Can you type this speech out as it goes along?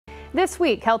This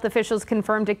week, health officials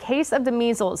confirmed a case of the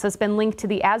measles has been linked to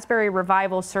the Asbury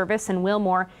Revival Service in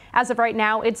Wilmore. As of right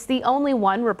now, it's the only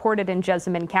one reported in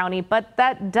Jessamine County, but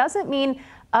that doesn't mean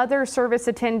other service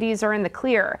attendees are in the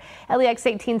clear. LEX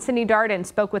 18 Cindy Darden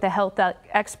spoke with a health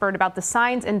expert about the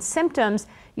signs and symptoms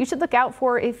you should look out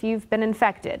for if you've been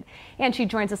infected. And she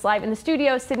joins us live in the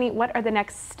studio. Sydney, what are the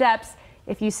next steps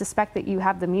if you suspect that you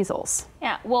have the measles?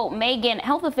 Yeah, well, Megan,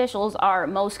 health officials are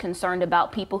most concerned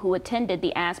about people who attended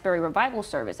the Asbury Revival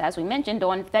Service, as we mentioned,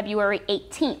 on February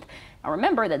 18th. Now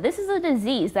remember that this is a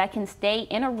disease that can stay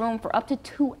in a room for up to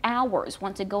 2 hours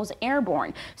once it goes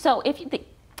airborne. So if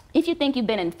you think you've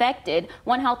been infected,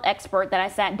 one health expert that I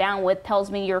sat down with tells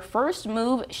me your first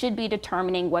move should be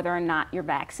determining whether or not you're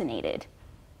vaccinated.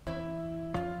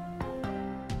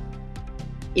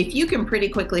 If you can pretty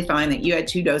quickly find that you had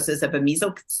 2 doses of a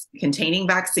measles-containing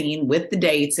vaccine with the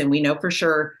dates, and we know for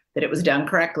sure that it was done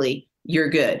correctly, you're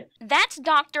good. That's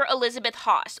Dr. Elizabeth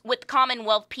Haas with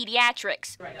Commonwealth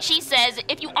Pediatrics. She says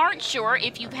if you aren't sure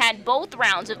if you've had both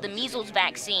rounds of the measles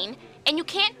vaccine and you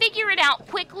can't figure it out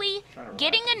quickly,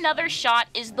 getting another shot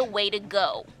is the way to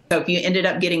go. So if you ended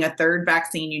up getting a third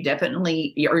vaccine you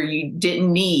definitely, or you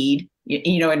didn't need,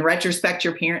 you know, in retrospect,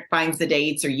 your parent finds the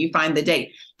dates or you find the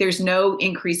date, there's no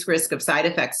increased risk of side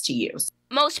effects to you.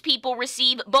 Most people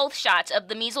receive both shots of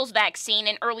the measles vaccine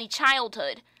in early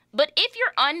childhood. But if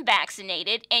you're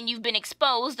unvaccinated and you've been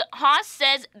exposed, Haas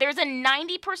says there's a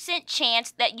 90%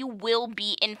 chance that you will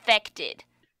be infected.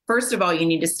 First of all, you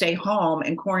need to stay home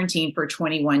and quarantine for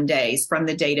 21 days from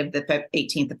the date of the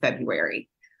 18th of February.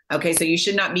 Okay, so you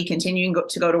should not be continuing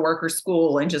to go to work or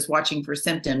school and just watching for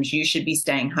symptoms. You should be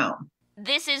staying home.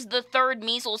 This is the third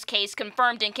measles case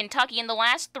confirmed in Kentucky in the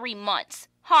last 3 months.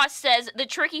 Haas says the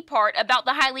tricky part about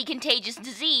the highly contagious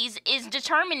disease is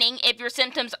determining if your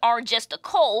symptoms are just a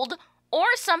cold or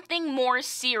something more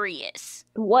serious.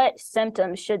 What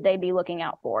symptoms should they be looking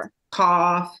out for?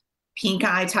 Cough, pink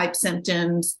eye type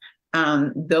symptoms,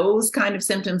 those kind of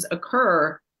symptoms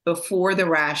occur before the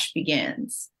rash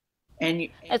begins. And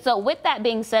so with that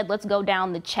being said, let's go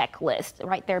down the checklist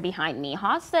right there behind me.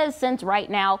 Haas says since right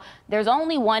now there's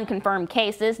only one confirmed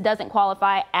case, this doesn't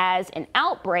qualify as an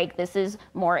outbreak. This is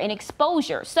more an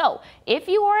exposure. So if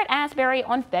you are at Asbury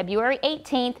on February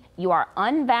 18th, you are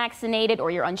unvaccinated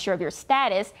or you're unsure of your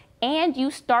status, and you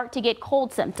start to get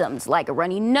cold symptoms like a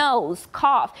runny nose,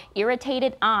 cough,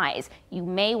 irritated eyes, you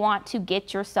may want to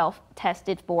get yourself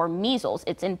tested for measles.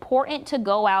 It's important to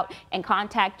go out and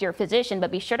contact your physician,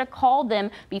 but be sure to call them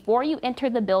before you enter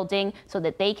the building so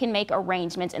that they can make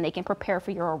arrangements and they can prepare for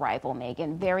your arrival,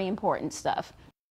 Megan. Very important stuff.